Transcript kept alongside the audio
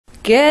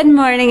Good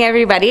morning,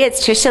 everybody.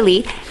 It's Trisha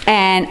Lee,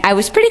 and I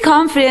was pretty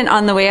confident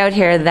on the way out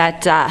here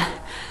that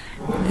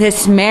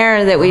this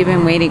mare that we've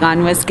been waiting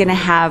on was going to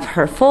have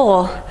her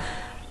foal,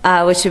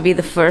 which would be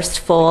the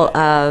first foal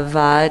of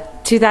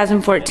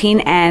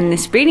 2014 and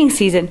this breeding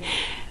season.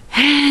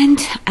 And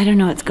I don't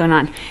know what's going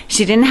on.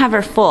 She didn't have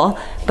her foal,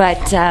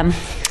 but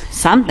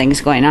something's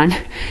going on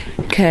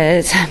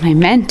because my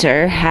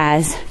mentor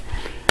has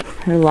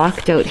her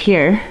locked out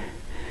here.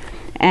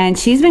 And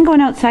she's been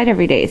going outside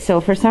every day, so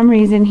for some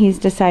reason he's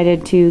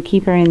decided to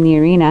keep her in the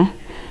arena.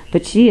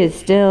 But she is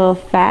still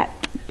fat,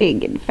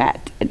 big and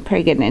fat and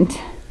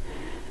pregnant.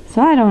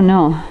 So I don't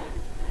know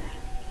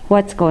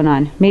what's going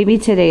on. Maybe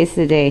today's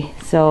the day,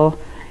 so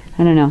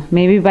I don't know.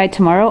 Maybe by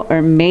tomorrow,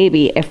 or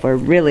maybe if we're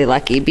really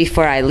lucky,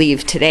 before I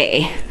leave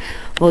today,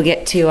 we'll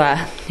get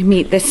to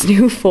meet this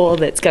new foal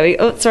that's coming.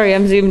 Oh, sorry,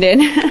 I'm zoomed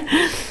in.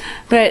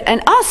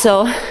 And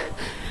also,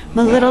 I'm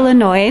a little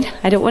annoyed.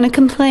 I don't want to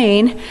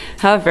complain.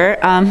 However,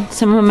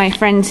 some of my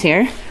friends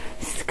here,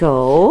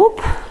 Scope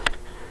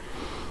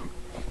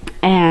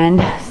and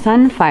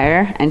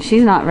Sunfire, and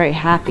she's not very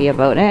happy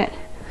about it,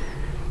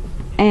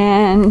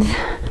 and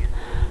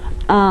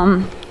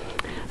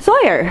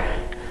Sawyer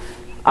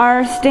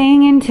are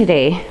staying in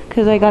today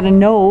because I got a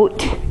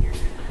note. It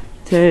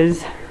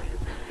says,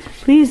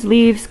 please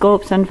leave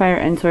Scope, Sunfire,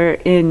 and Sawyer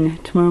in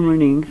tomorrow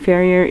morning.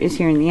 Farrier is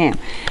here in the AM.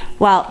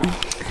 Well,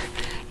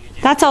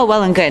 that's all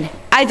well and good.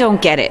 I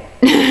don't get it.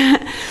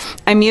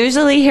 I'm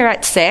usually here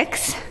at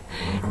 6,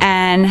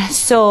 and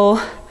so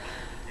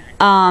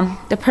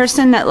the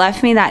person that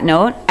left me that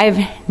note, I've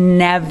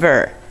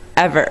never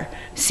ever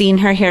seen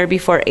her here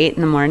before 8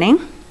 in the morning,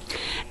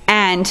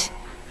 and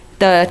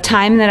the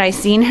time that I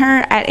seen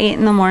her at 8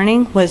 in the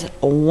morning was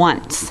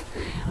once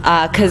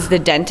because the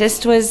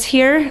dentist was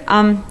here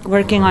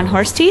working on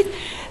horse teeth.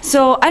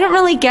 So I don't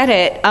really get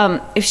it.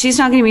 If she's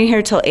not going to be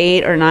here till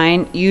 8 or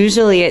 9,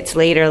 usually it's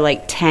later,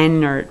 like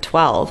 10 or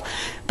 12.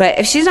 But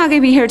if she's not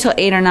going to be here till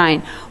 8 or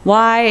 9,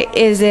 why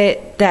is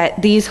it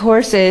that these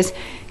horses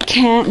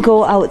can't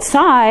go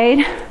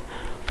outside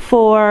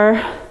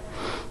for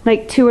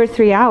like 2 or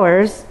 3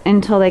 hours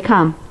until they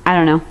come? I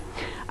don't know.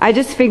 I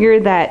just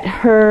figured that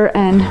her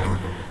and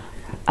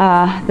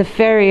the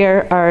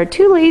farrier are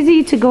too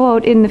lazy to go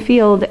out in the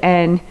field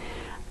and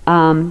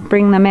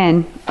bring them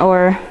in,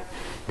 or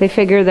they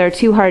figure they're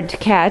too hard to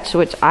catch,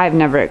 which I've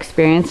never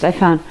experienced. I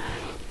found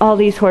all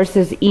these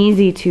horses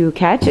easy to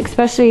catch,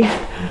 especially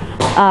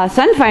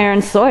Sunfire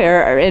and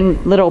Sawyer are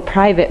in little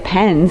private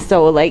pens,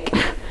 so like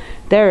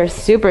they're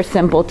super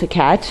simple to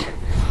catch.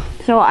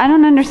 So I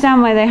don't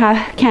understand why they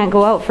can't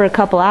go out for a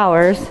couple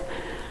hours,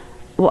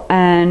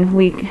 and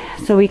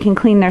so we can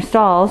clean their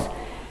stalls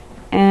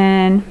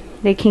and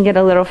they can get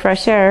a little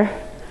fresh air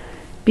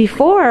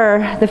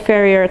before the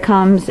farrier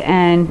comes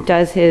and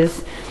does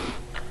his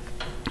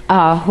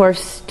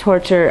horse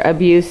torture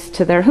abuse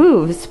to their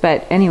hooves.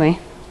 But anyway,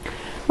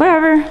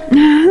 whatever.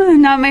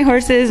 Not my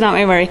horses, not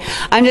my worry.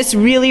 I'm just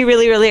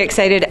really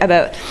excited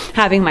about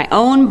having my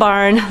own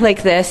barn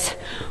like this,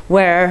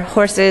 where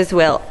horses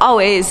will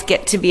always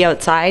get to be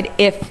outside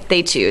if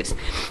they choose.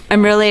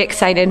 I'm really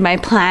excited. My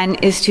plan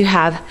is to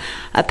have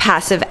a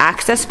passive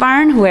access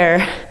barn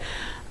where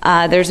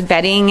there's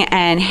bedding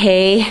and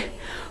hay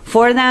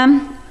for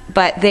them,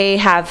 but they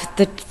have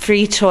the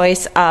free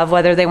choice of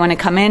whether they want to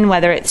come in,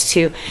 whether it's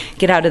to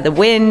get out of the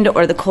wind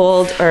or the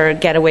cold or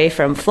get away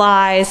from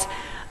flies.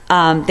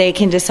 They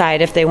can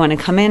decide if they want to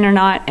come in or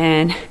not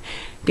and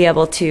be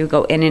able to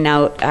go in and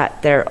out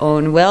at their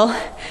own will.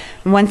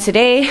 Once a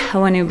day, I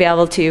want to be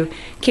able to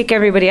kick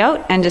everybody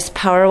out and just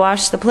power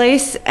wash the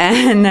place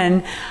and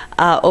then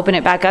open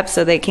it back up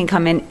so they can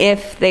come in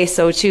if they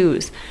so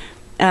choose.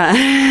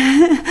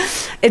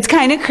 It's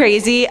kind of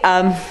crazy.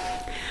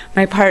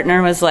 My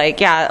partner was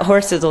like, yeah,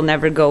 horses will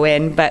never go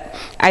in, but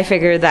I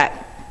figure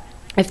that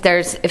if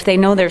they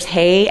know there's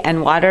hay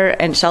and water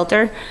and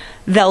shelter,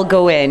 they'll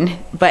go in.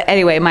 But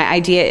anyway, my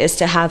idea is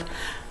to have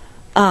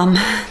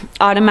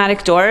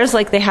automatic doors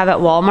like they have at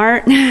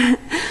Walmart,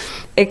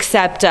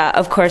 except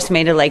of course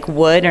made of like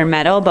wood or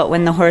metal, but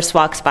when the horse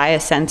walks by, a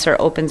sensor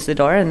opens the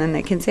door and then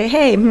they can say,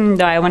 hey,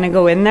 do I want to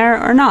go in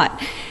there or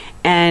not?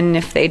 And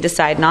if they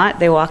decide not,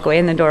 they walk away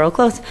and the door will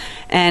close.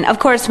 And of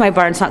course my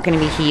barn's not going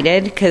to be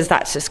heated because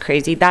that's just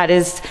crazy. That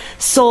is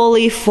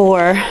solely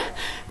for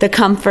the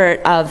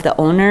comfort of the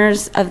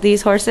owners of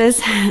these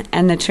horses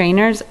and the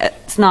trainers.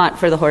 It's not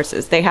for the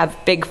horses. They have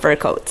big fur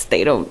coats.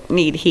 They don't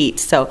need heat.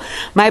 So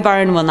my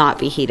barn will not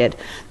be heated.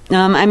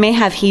 I may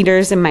have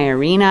heaters in my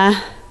arena.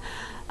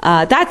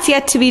 That's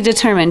yet to be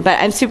determined,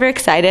 but I'm super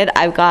excited.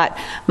 I've got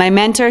my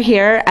mentor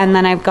here, and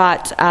then I've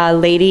got a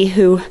lady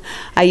who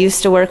I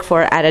used to work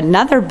for at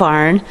another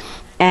barn,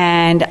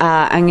 and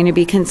I'm going to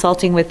be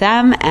consulting with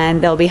them, and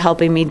they'll be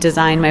helping me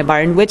design my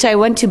barn, which I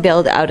want to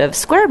build out of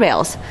square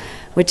bales,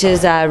 which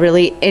is a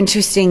really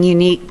interesting,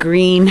 unique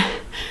green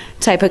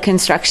type of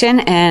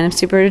construction, and I'm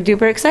super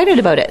duper excited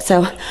about it.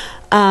 So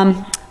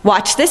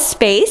watch this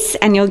space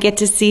and you'll get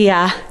to see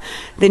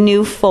the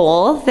new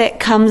foal that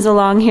comes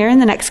along here in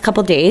the next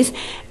couple days.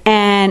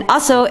 And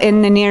also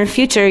in the near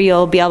future,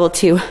 you'll be able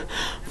to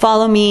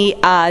follow me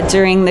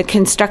during the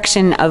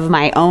construction of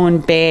my own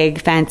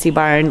big fancy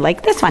barn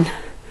like this one.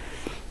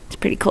 It's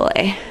pretty cool,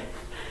 eh?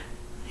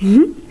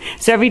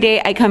 So every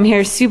day I come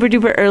here super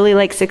duper early,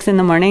 like 6 in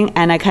the morning,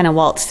 and I kind of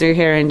waltz through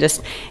here and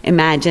just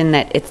imagine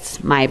that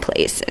it's my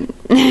place. And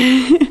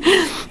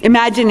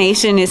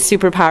imagination is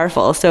super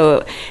powerful.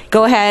 So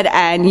go ahead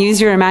and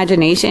use your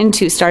imagination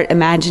to start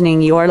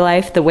imagining your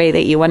life the way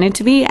that you want it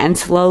to be. And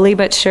slowly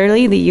but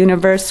surely, the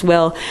universe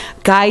will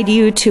guide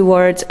you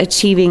towards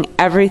achieving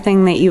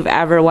everything that you've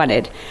ever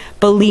wanted.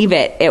 Believe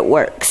it, it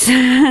works.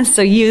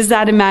 So use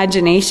that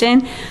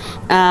imagination.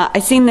 I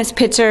seen this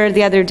picture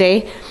the other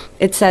day.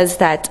 It says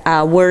that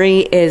worry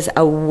is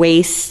a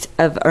waste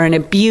of, or an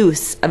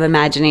abuse of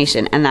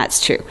imagination, and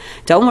that's true.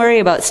 Don't worry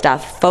about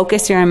stuff.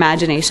 Focus your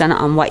imagination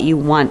on what you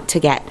want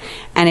to get,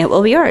 and it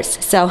will be yours.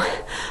 So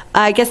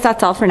I guess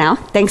that's all for now.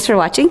 Thanks for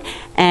watching,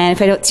 and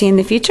if I don't see you in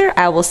the future,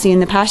 I will see you in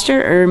the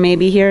pasture or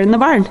maybe here in the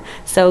barn.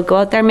 So go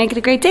out there and make it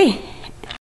a great day.